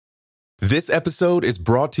This episode is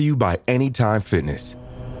brought to you by Anytime Fitness.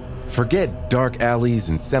 Forget dark alleys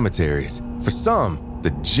and cemeteries. For some,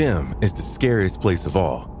 the gym is the scariest place of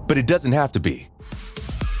all, but it doesn't have to be.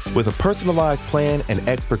 With a personalized plan and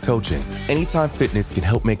expert coaching, Anytime Fitness can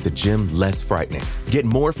help make the gym less frightening. Get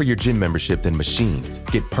more for your gym membership than machines.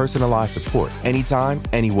 Get personalized support anytime,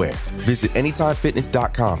 anywhere. Visit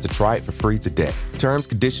AnytimeFitness.com to try it for free today. Terms,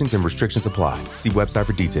 conditions, and restrictions apply. See website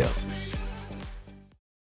for details.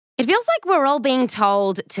 It feels like we're all being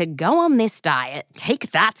told to go on this diet,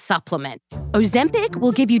 take that supplement. Ozempic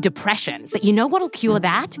will give you depression, but you know what'll cure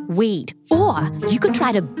that? Weed. Or you could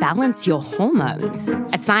try to balance your hormones.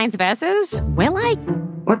 At Science Versus, we're like,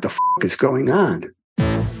 what the f*** is going on?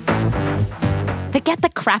 Forget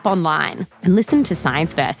the crap online and listen to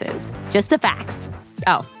Science Versus. Just the facts.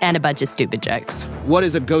 Oh, and a bunch of stupid jokes. What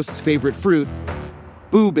is a ghost's favorite fruit?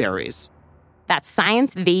 Blueberries. That's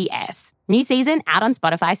Science VS. New season out on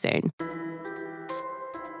Spotify soon.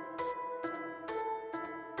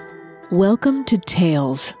 Welcome to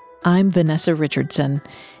Tales. I'm Vanessa Richardson.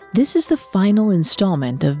 This is the final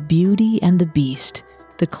installment of Beauty and the Beast,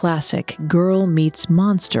 the classic girl meets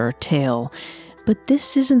monster tale. But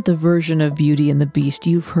this isn't the version of Beauty and the Beast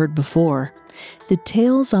you've heard before. The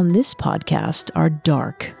tales on this podcast are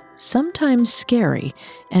dark, sometimes scary,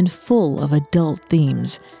 and full of adult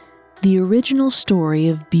themes. The original story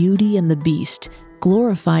of Beauty and the Beast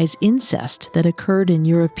glorifies incest that occurred in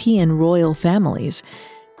European royal families.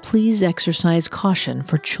 Please exercise caution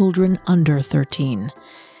for children under 13.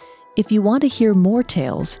 If you want to hear more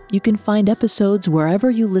tales, you can find episodes wherever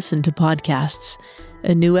you listen to podcasts.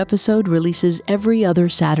 A new episode releases every other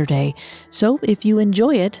Saturday, so if you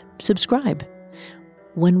enjoy it, subscribe.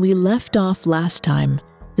 When we left off last time,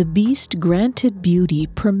 the Beast granted Beauty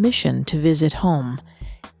permission to visit home.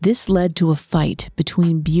 This led to a fight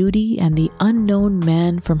between Beauty and the unknown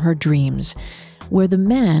man from her dreams, where the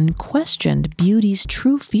man questioned Beauty's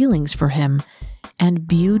true feelings for him, and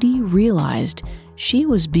Beauty realized she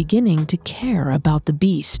was beginning to care about the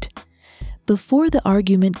Beast. Before the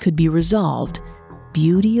argument could be resolved,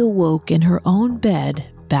 Beauty awoke in her own bed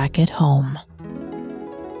back at home.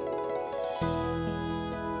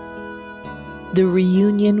 The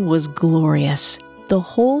reunion was glorious. The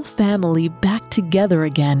whole family back together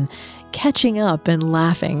again, catching up and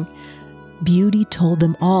laughing. Beauty told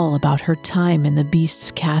them all about her time in the Beast's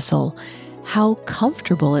castle, how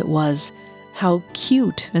comfortable it was, how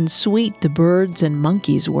cute and sweet the birds and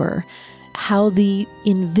monkeys were, how the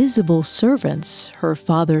invisible servants her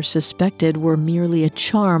father suspected were merely a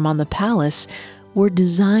charm on the palace were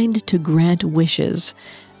designed to grant wishes,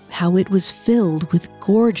 how it was filled with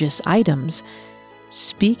gorgeous items.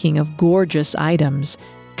 Speaking of gorgeous items,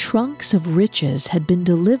 trunks of riches had been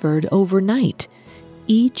delivered overnight.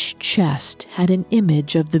 Each chest had an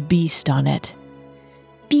image of the Beast on it.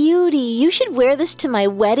 Beauty, you should wear this to my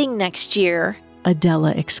wedding next year,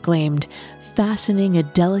 Adela exclaimed, fastening a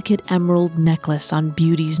delicate emerald necklace on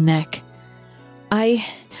Beauty's neck. I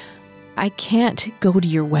can't go to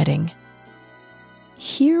your wedding.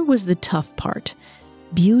 Here was the tough part.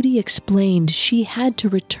 Beauty explained she had to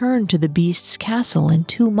return to the Beast's castle in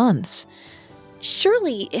 2 months.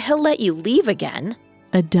 Surely he'll let you leave again,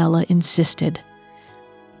 Adela insisted.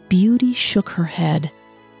 Beauty shook her head.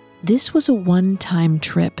 This was a one-time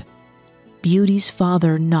trip. Beauty's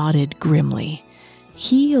father nodded grimly.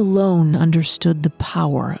 He alone understood the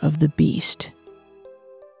power of the Beast.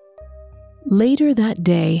 Later that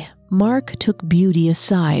day, Mark took Beauty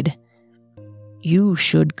aside. You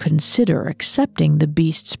should consider accepting the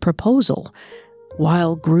Beast's proposal.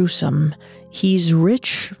 While gruesome, he's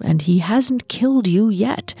rich and he hasn't killed you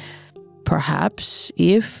yet. Perhaps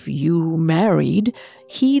if you married,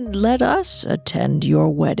 he'd let us attend your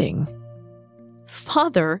wedding.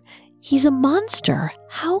 Father, he's a monster.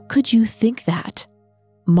 How could you think that?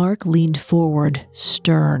 Mark leaned forward,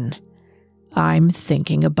 stern. I'm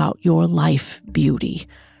thinking about your life, Beauty.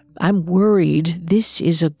 I'm worried this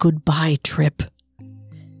is a goodbye trip.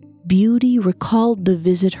 Beauty recalled the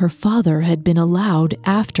visit her father had been allowed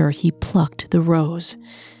after he plucked the rose.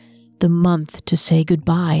 The month to say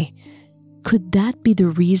goodbye. Could that be the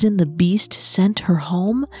reason the Beast sent her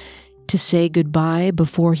home? To say goodbye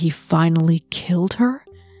before he finally killed her?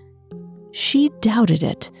 She doubted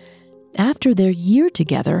it. After their year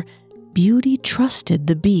together, Beauty trusted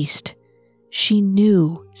the Beast. She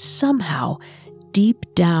knew, somehow, deep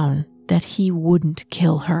down, that he wouldn't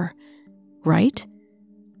kill her. Right?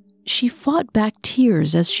 She fought back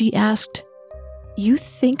tears as she asked, "You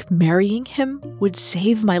think marrying him would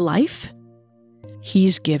save my life?"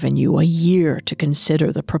 He's given you a year to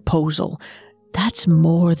consider the proposal. That's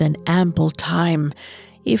more than ample time.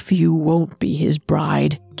 If you won't be his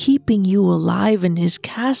bride, keeping you alive in his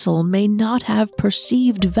castle may not have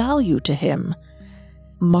perceived value to him."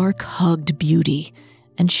 Mark hugged Beauty,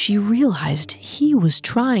 and she realized he was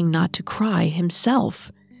trying not to cry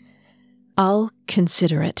himself. "I'll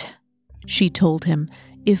consider it," she told him,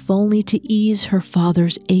 if only to ease her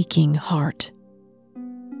father's aching heart.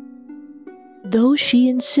 Though she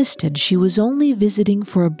insisted she was only visiting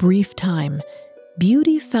for a brief time,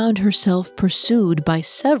 Beauty found herself pursued by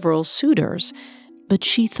several suitors, but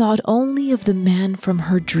she thought only of the man from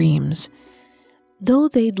her dreams. Though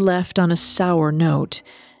they'd left on a sour note,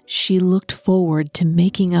 she looked forward to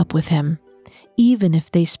making up with him. Even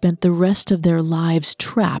if they spent the rest of their lives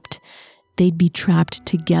trapped, they'd be trapped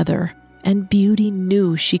together, and Beauty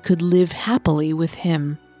knew she could live happily with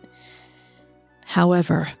him.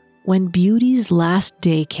 However, when Beauty's last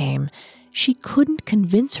day came, she couldn't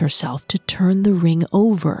convince herself to turn the ring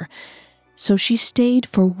over, so she stayed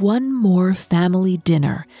for one more family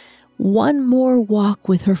dinner, one more walk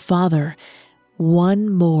with her father, one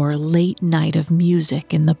more late night of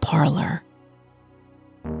music in the parlor.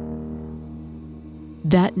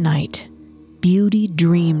 That night, Beauty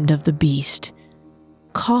dreamed of the beast.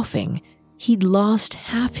 Coughing, he'd lost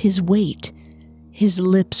half his weight. His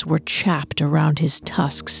lips were chapped around his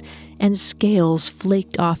tusks, and scales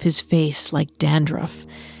flaked off his face like dandruff.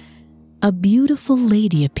 A beautiful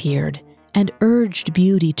lady appeared and urged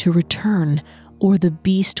Beauty to return, or the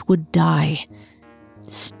beast would die.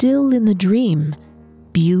 Still in the dream,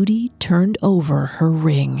 Beauty turned over her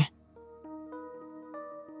ring.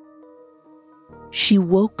 She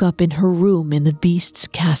woke up in her room in the beast's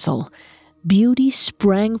castle. Beauty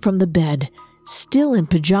sprang from the bed. Still in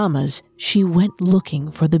pajamas, she went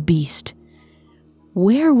looking for the beast.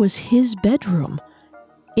 Where was his bedroom?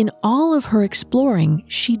 In all of her exploring,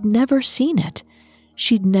 she'd never seen it.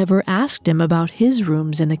 She'd never asked him about his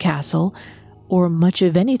rooms in the castle, or much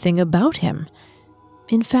of anything about him.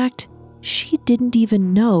 In fact, she didn't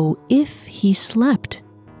even know if he slept.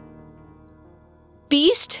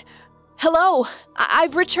 "Beast? Hello,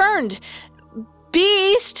 I've returned.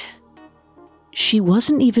 Beast!" She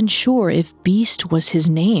wasn't even sure if Beast was his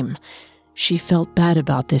name. She felt bad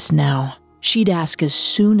about this now. She'd ask as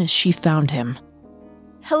soon as she found him.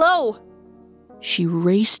 "Hello!" She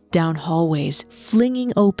raced down hallways,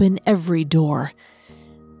 flinging open every door.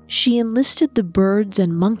 She enlisted the birds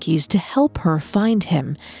and monkeys to help her find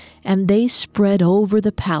him, and they spread over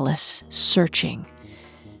the palace, searching.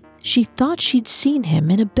 She thought she'd seen him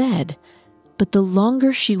in a bed, but the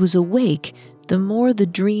longer she was awake, the more the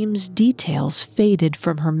dream's details faded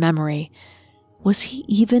from her memory. Was he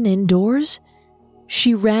even indoors?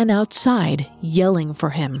 She ran outside, yelling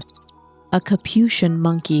for him. A Capuchin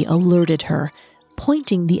monkey alerted her,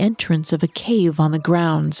 pointing the entrance of a cave on the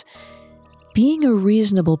grounds. Being a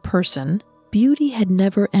reasonable person, Beauty had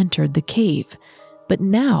never entered the cave, but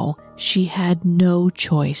now she had no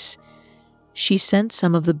choice. She sent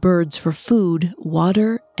some of the birds for food,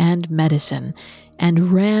 water, and medicine,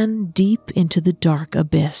 and ran deep into the dark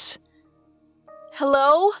abyss.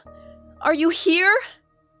 "Hello? Are you here?"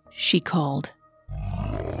 she called.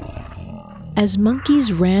 As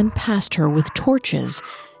monkeys ran past her with torches,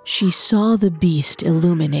 she saw the beast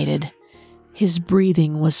illuminated. His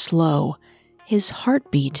breathing was slow, his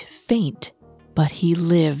heartbeat faint, but he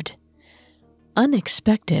lived.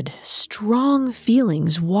 Unexpected, strong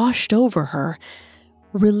feelings washed over her.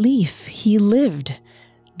 Relief he lived,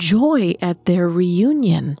 joy at their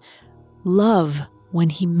reunion, love when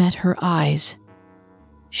he met her eyes.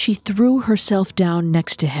 She threw herself down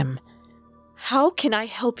next to him. "How can I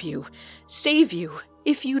help you? Save you?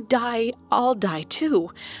 If you die, I'll die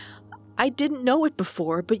too. I didn't know it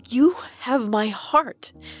before, but you have my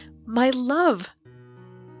heart, my love."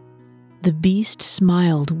 The beast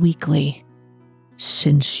smiled weakly.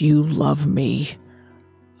 "Since you love me,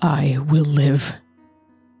 I will live."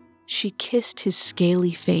 She kissed his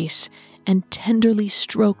scaly face and tenderly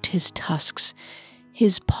stroked his tusks.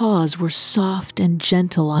 His paws were soft and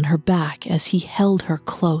gentle on her back as he held her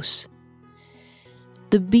close.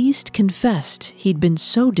 The beast confessed he'd been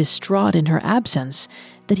so distraught in her absence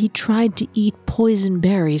that he tried to eat poison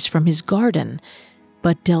berries from his garden,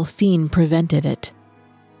 but Delphine prevented it.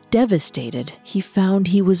 Devastated, he found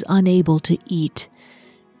he was unable to eat.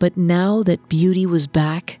 But now that Beauty was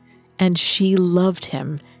back, and she loved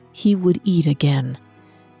him, he would eat again.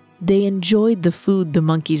 They enjoyed the food the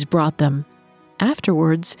monkeys brought them.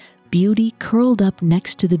 Afterwards, Beauty curled up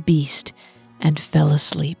next to the beast and fell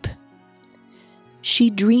asleep. She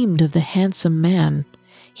dreamed of the handsome man.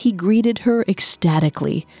 He greeted her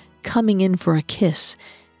ecstatically, coming in for a kiss.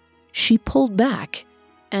 She pulled back,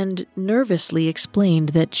 and nervously explained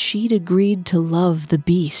that she'd agreed to love the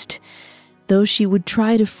beast. Though she would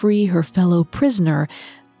try to free her fellow prisoner,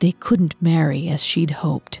 they couldn't marry as she'd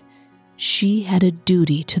hoped. She had a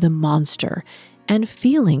duty to the monster, and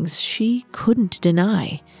feelings she couldn't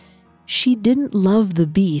deny. She didn't love the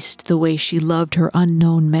beast the way she loved her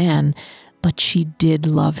unknown man, but she did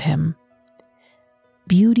love him.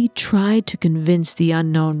 Beauty tried to convince the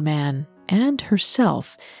unknown man and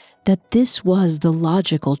herself that this was the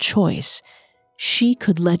logical choice. She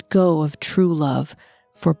could let go of true love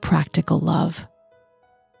for practical love.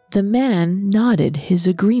 The man nodded his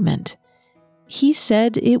agreement. He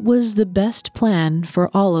said it was the best plan for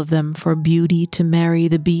all of them for Beauty to marry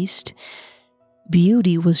the beast.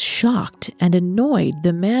 Beauty was shocked and annoyed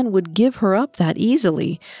the man would give her up that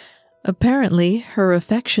easily. Apparently, her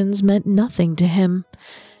affections meant nothing to him.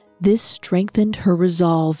 This strengthened her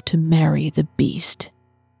resolve to marry the beast.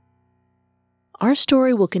 Our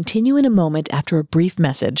story will continue in a moment after a brief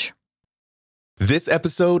message. This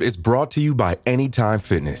episode is brought to you by Anytime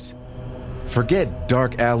Fitness. Forget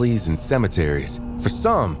dark alleys and cemeteries. For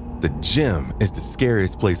some, the gym is the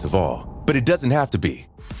scariest place of all, but it doesn't have to be.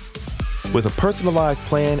 With a personalized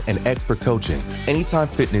plan and expert coaching, Anytime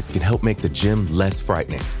Fitness can help make the gym less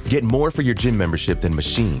frightening. Get more for your gym membership than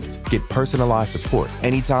machines. Get personalized support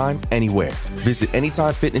anytime, anywhere. Visit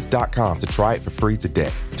AnytimeFitness.com to try it for free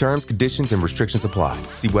today. Terms, conditions, and restrictions apply.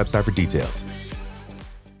 See website for details.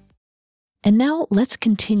 And now let's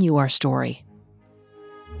continue our story.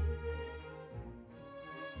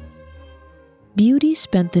 Beauty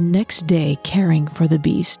spent the next day caring for the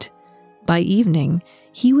beast. By evening,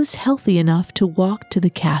 he was healthy enough to walk to the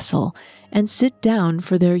castle and sit down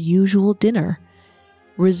for their usual dinner.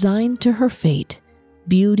 Resigned to her fate,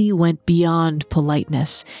 Beauty went beyond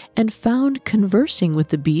politeness and found conversing with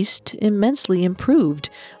the beast immensely improved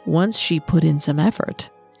once she put in some effort.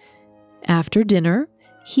 After dinner,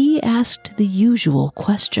 he asked the usual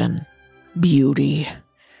question. Beauty,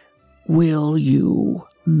 will you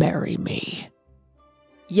marry me?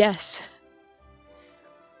 Yes.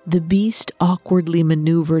 The beast awkwardly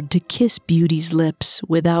maneuvered to kiss Beauty's lips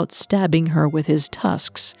without stabbing her with his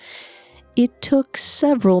tusks. It took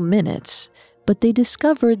several minutes, but they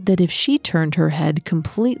discovered that if she turned her head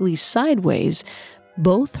completely sideways,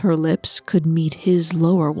 both her lips could meet his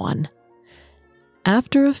lower one.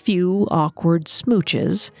 After a few awkward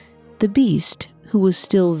smooches, the beast, who was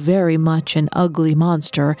still very much an ugly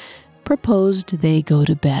monster, proposed they go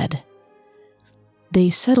to bed. They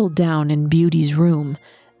settled down in Beauty's room,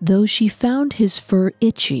 though she found his fur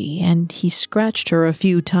itchy and he scratched her a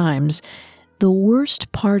few times. The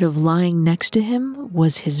worst part of lying next to him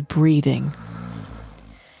was his breathing.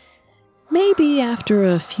 Maybe after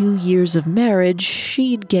a few years of marriage,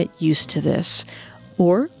 she'd get used to this,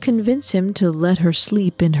 or convince him to let her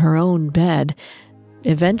sleep in her own bed.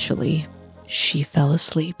 Eventually, she fell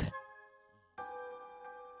asleep.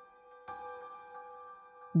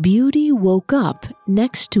 Beauty woke up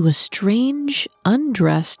next to a strange,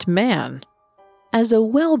 undressed man. As a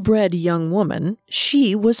well-bred young woman,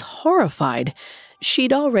 she was horrified.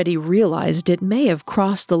 She'd already realized it may have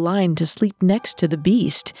crossed the line to sleep next to the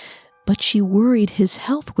beast, but she worried his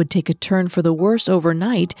health would take a turn for the worse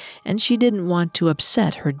overnight, and she didn't want to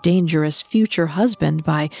upset her dangerous future husband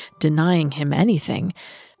by denying him anything.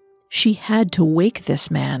 She had to wake this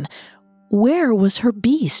man. Where was her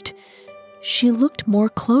beast? She looked more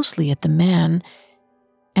closely at the man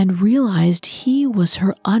and realized he was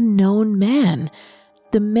her unknown man,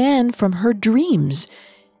 the man from her dreams.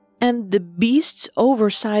 And the beast's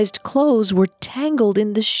oversized clothes were tangled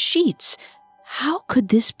in the sheets. How could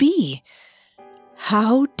this be?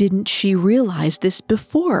 How didn't she realize this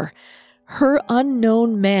before? Her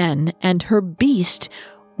unknown man and her beast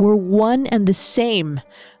were one and the same.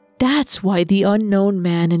 That's why the unknown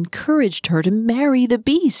man encouraged her to marry the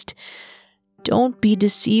beast. Don't be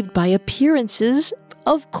deceived by appearances,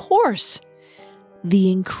 of course.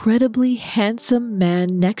 The incredibly handsome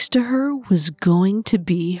man next to her was going to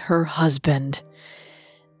be her husband.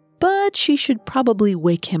 But she should probably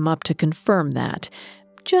wake him up to confirm that,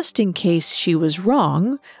 just in case she was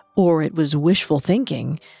wrong or it was wishful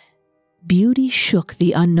thinking. Beauty shook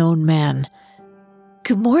the unknown man.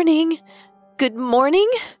 "Good morning. Good morning?"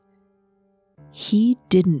 He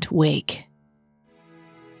didn't wake.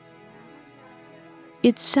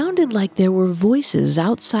 It sounded like there were voices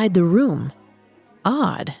outside the room.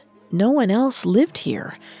 Odd, no one else lived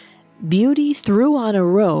here. Beauty threw on a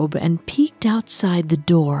robe and peeked outside the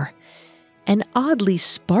door. An oddly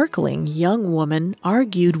sparkling young woman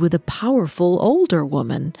argued with a powerful older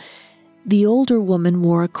woman. The older woman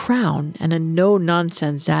wore a crown and a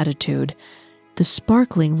no-nonsense attitude. the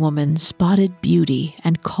sparkling woman spotted Beauty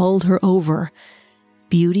and called her over.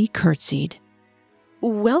 Beauty curtsied.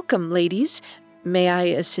 "Welcome, ladies. May I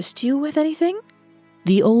assist you with anything?"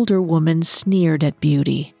 The older woman sneered at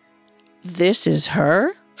Beauty. "This is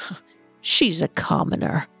her? She's a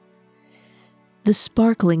commoner." The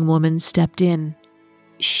sparkling woman stepped in.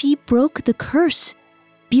 She broke the curse.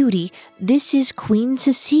 Beauty, this is Queen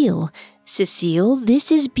Cecile. Cecile,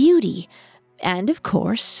 this is Beauty. And of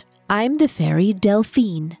course, I'm the fairy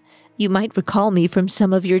Delphine. You might recall me from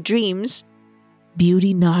some of your dreams."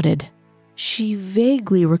 Beauty nodded. She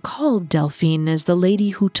vaguely recalled Delphine as the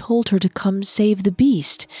lady who told her to come save the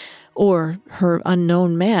beast, or her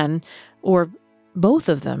unknown man, or both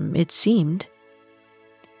of them, it seemed.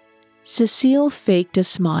 Cecile faked a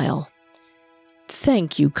smile.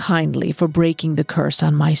 "Thank you kindly for breaking the curse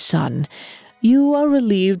on my son. You are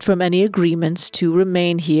relieved from any agreements to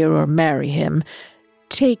remain here or marry him.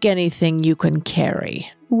 Take anything you can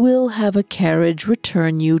carry. We'll have a carriage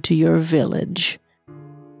return you to your village."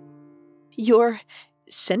 "You're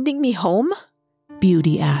sending me home?"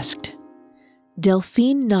 Beauty asked.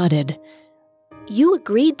 Delphine nodded. You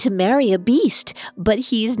agreed to marry a beast, but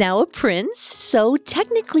he's now a prince, so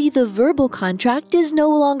technically the verbal contract is no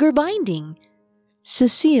longer binding.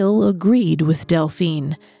 Cecile agreed with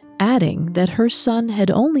Delphine, adding that her son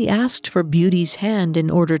had only asked for Beauty's hand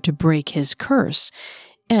in order to break his curse,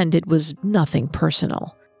 and it was nothing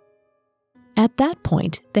personal. At that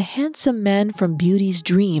point, the handsome man from Beauty's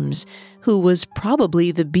dreams, who was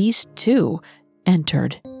probably the beast too,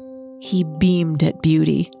 entered. He beamed at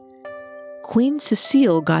Beauty. Queen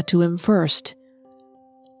Cecile got to him first.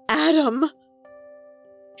 "Adam!"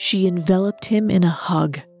 She enveloped him in a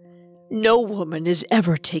hug. "No woman is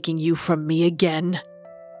ever taking you from me again."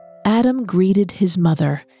 Adam greeted his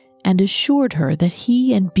mother and assured her that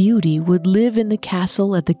he and Beauty would live in the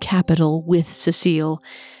castle at the capital with Cecile.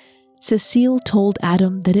 Cecile told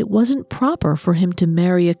Adam that it wasn't proper for him to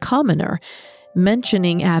marry a commoner,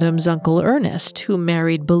 mentioning Adam's uncle Ernest, who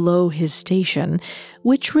married below his station,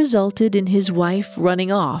 which resulted in his wife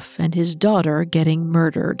running off and his daughter getting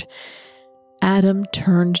murdered. Adam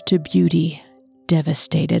turned to Beauty,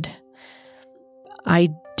 devastated. "I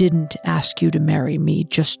didn't ask you to marry me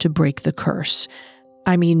just to break the curse.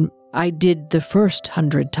 I mean, I did the first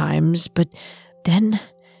 100 times, but then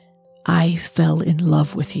I fell in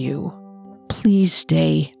love with you. Please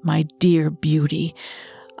stay, my dear Beauty.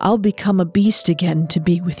 I'll become a beast again to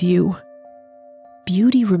be with you."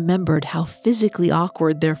 Beauty remembered how physically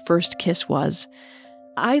awkward their first kiss was.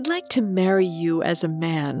 "I'd like to marry you as a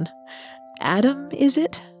man. Adam, is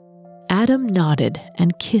it?" Adam nodded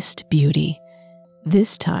and kissed Beauty.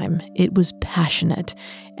 This time it was passionate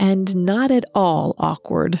and not at all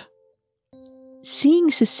awkward.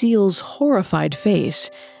 Seeing Cecile's horrified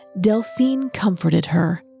face, Delphine comforted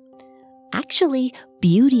her. "Actually,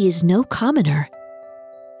 Beauty is no commoner."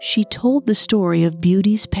 She told the story of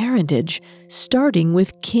Beauty's parentage, starting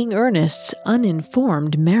with King Ernest's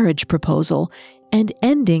uninformed marriage proposal and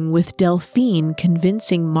ending with Delphine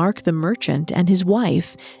convincing Mark the merchant and his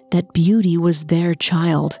wife that Beauty was their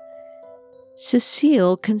child.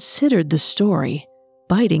 Cecile considered the story,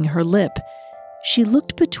 biting her lip. She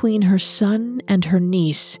looked between her son and her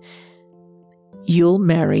niece. "You'll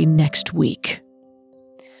marry next week."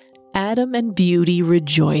 Adam and Beauty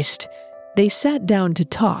rejoiced. They sat down to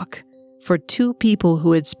talk. For two people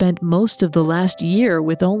who had spent most of the last year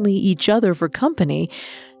with only each other for company,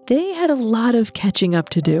 they had a lot of catching up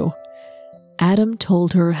to do. Adam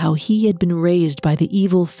told her how he had been raised by the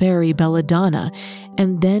evil fairy Belladonna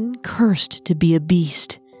and then cursed to be a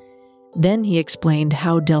beast. Then he explained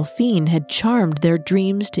how Delphine had charmed their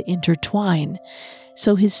dreams to intertwine,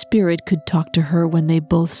 so his spirit could talk to her when they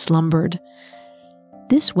both slumbered.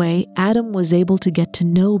 This way, Adam was able to get to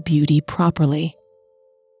know Beauty properly.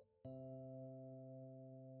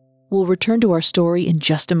 We'll return to our story in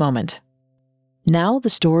just a moment. Now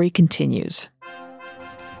the story continues.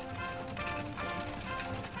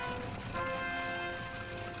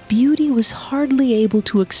 Beauty was hardly able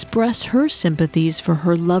to express her sympathies for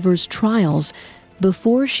her lover's trials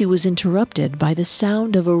before she was interrupted by the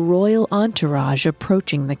sound of a royal entourage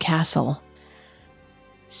approaching the castle.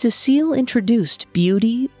 Cecile introduced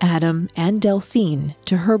Beauty, Adam, and Delphine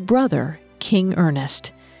to her brother, King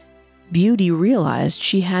Ernest. Beauty realized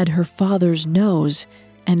she had her father's nose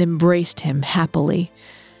and embraced him happily.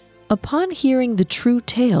 Upon hearing the true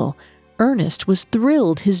tale, Ernest was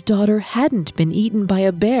thrilled his daughter hadn't been eaten by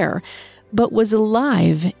a bear, but was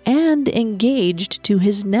alive and engaged to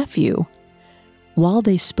his nephew. While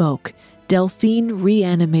they spoke, Delphine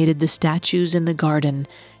reanimated the statues in the garden,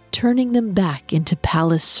 turning them back into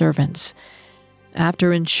palace servants.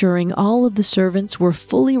 After ensuring all of the servants were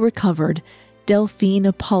fully recovered, Delphine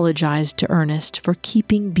apologized to Ernest for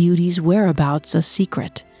keeping Beauty's whereabouts a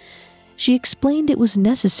secret. She explained it was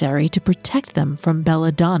necessary to protect them from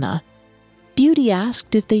Belladonna. Beauty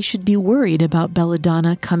asked if they should be worried about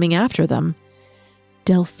Belladonna coming after them.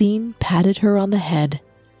 Delphine patted her on the head.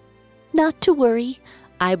 Not to worry.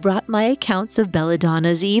 I brought my accounts of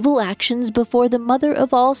Belladonna's evil actions before the Mother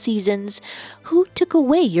of all Seasons, who took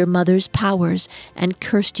away your mother's powers and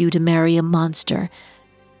cursed you to marry a monster.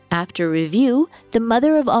 After review, the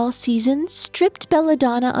Mother of all Seasons stripped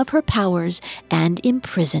Belladonna of her powers and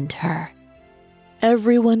imprisoned her.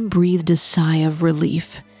 Everyone breathed a sigh of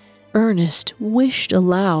relief. Ernest wished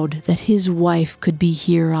aloud that his wife could be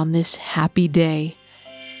here on this happy day.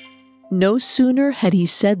 No sooner had he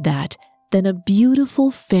said that than a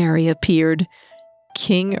beautiful fairy appeared.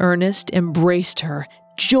 King Ernest embraced her,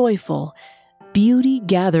 joyful. Beauty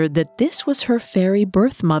gathered that this was her fairy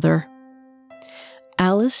birth mother.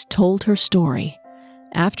 Alice told her story.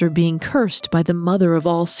 After being cursed by the Mother of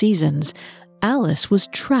all Seasons, Alice was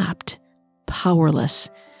trapped, powerless.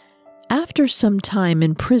 After some time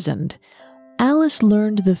imprisoned, Alice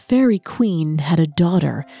learned the Fairy Queen had a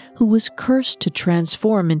daughter who was cursed to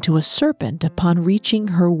transform into a serpent upon reaching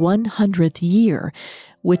her 100th year,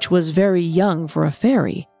 which was very young for a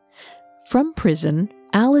fairy. From prison,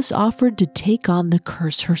 Alice offered to take on the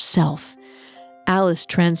curse herself. Alice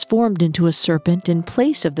transformed into a serpent in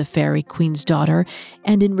place of the Fairy Queen's daughter,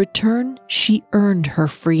 and in return, she earned her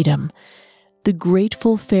freedom. The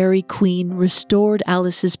grateful Fairy Queen restored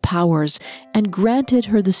Alice's powers and granted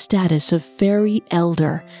her the status of Fairy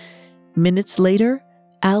Elder. Minutes later,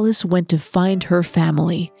 Alice went to find her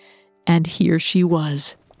family, and here she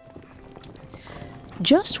was.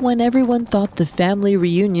 Just when everyone thought the family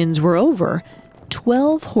reunions were over,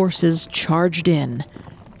 12 horses charged in.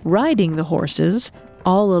 Riding the horses,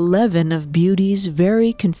 all 11 of Beauty's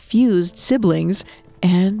very confused siblings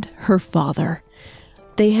and her father.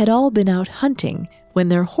 They had all been out hunting when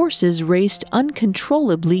their horses raced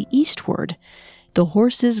uncontrollably eastward. The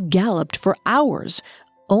horses galloped for hours,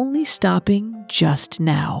 only stopping just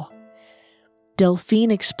now.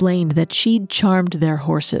 Delphine explained that she'd charmed their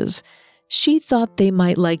horses. She thought they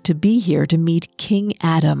might like to be here to meet King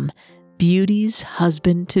Adam, Beauty's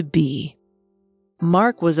husband-to-be.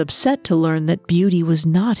 Mark was upset to learn that Beauty was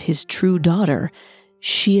not his true daughter.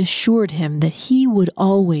 She assured him that he would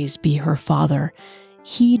always be her father.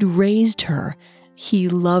 He'd raised her, he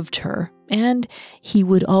loved her, and he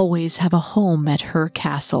would always have a home at her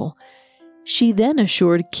castle. She then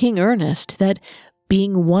assured King Ernest that,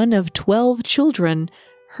 being one of 12 children,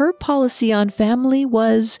 her policy on family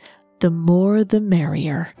was the more the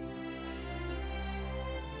merrier.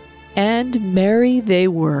 And merry they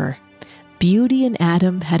were. Beauty and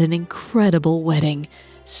Adam had an incredible wedding,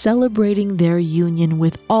 celebrating their union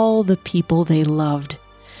with all the people they loved.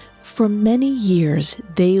 For many years,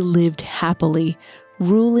 they lived happily,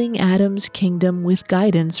 ruling Adam's kingdom with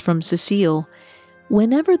guidance from Cecile.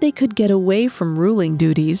 Whenever they could get away from ruling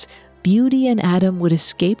duties, Beauty and Adam would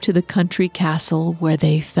escape to the country castle where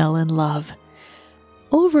they fell in love.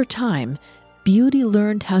 Over time, Beauty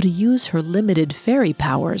learned how to use her limited fairy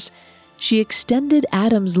powers. She extended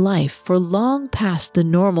Adam's life for long past the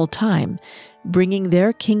normal time, bringing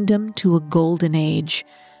their kingdom to a golden age.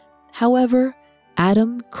 However,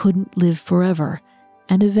 Adam couldn't live forever,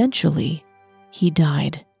 and eventually he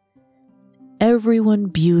died. Everyone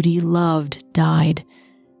Beauty loved died,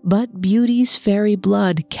 but Beauty's fairy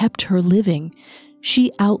blood kept her living.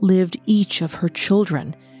 She outlived each of her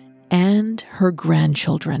children and her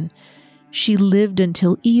grandchildren. She lived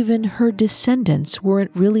until even her descendants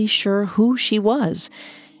weren't really sure who she was,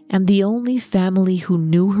 and the only family who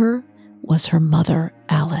knew her was her mother,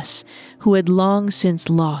 Alice, who had long since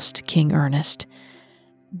lost King Ernest.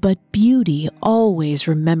 But Beauty always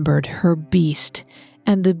remembered her beast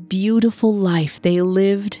and the beautiful life they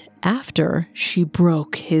lived after she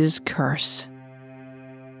broke his curse.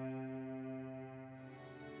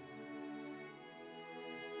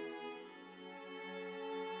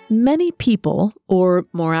 Many people, or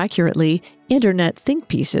more accurately, internet think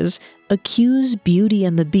pieces, accuse Beauty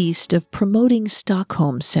and the Beast of promoting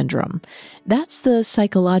Stockholm Syndrome. That's the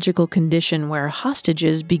psychological condition where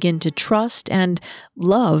hostages begin to trust and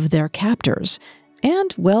love their captors.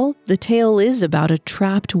 And, well, the tale is about a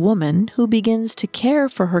trapped woman who begins to care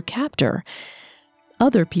for her captor.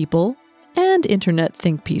 Other people, and internet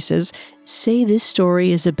think pieces, say this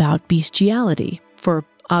story is about bestiality, for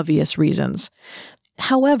obvious reasons.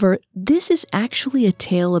 However, this is actually a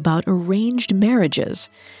tale about arranged marriages.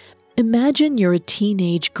 Imagine you're a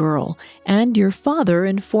teenage girl, and your father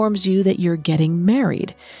informs you that you're getting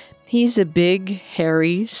married. He's a big,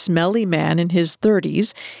 hairy, smelly man in his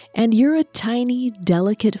 30s, and you're a tiny,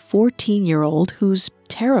 delicate 14-year-old who's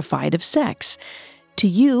terrified of sex. To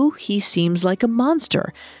you, he seems like a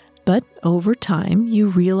monster, but over time, you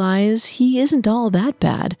realize he isn't all that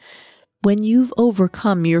bad. When you've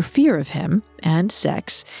overcome your fear of him and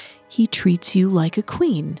sex, he treats you like a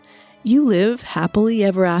queen. You live happily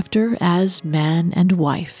ever after as man and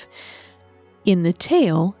wife. In the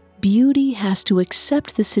tale, Beauty has to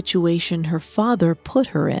accept the situation her father put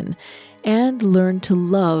her in and learn to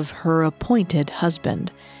love her appointed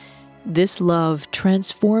husband. This love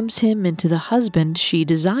transforms him into the husband she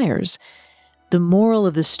desires. The moral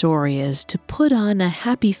of the story is to put on a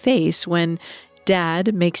happy face when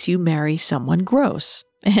Dad makes you marry someone gross,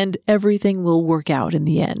 and everything will work out in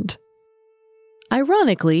the end.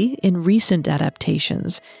 Ironically, in recent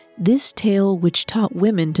adaptations, this tale, which taught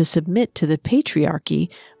women to submit to the patriarchy,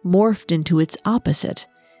 morphed into its opposite.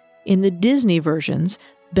 In the Disney versions,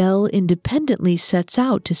 Belle independently sets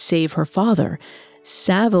out to save her father,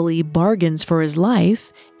 savvily bargains for his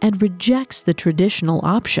life, and rejects the traditional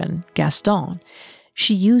option, Gaston.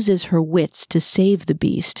 She uses her wits to save the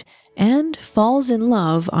beast, and falls in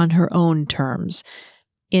love on her own terms.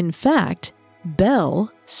 In fact,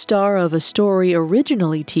 Belle, star of a story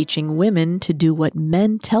originally teaching women to do what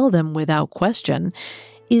men tell them without question,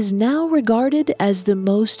 is now regarded as the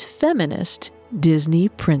most feminist Disney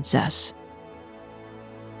princess.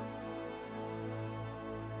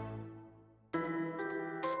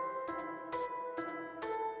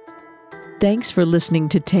 Thanks for listening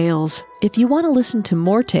to Tales. If you want to listen to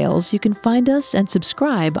more tales, you can find us and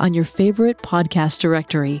subscribe on your favorite podcast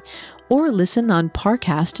directory, or listen on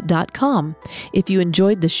Parcast.com. If you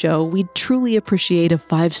enjoyed the show, we'd truly appreciate a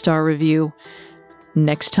 5-star review.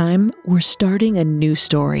 Next time, we're starting a new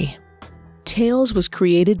story. Tales was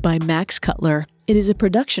created by Max Cutler. It is a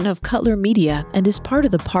production of Cutler Media and is part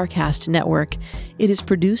of the Parcast network. It is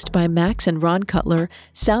produced by Max and Ron Cutler,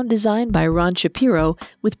 sound design by Ron Shapiro,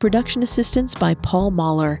 with production assistance by Paul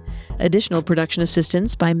Mahler. Additional production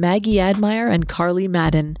assistance by Maggie Admire and Carly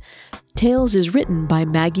Madden. Tales is written by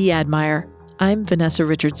Maggie Admire. I'm Vanessa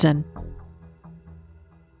Richardson.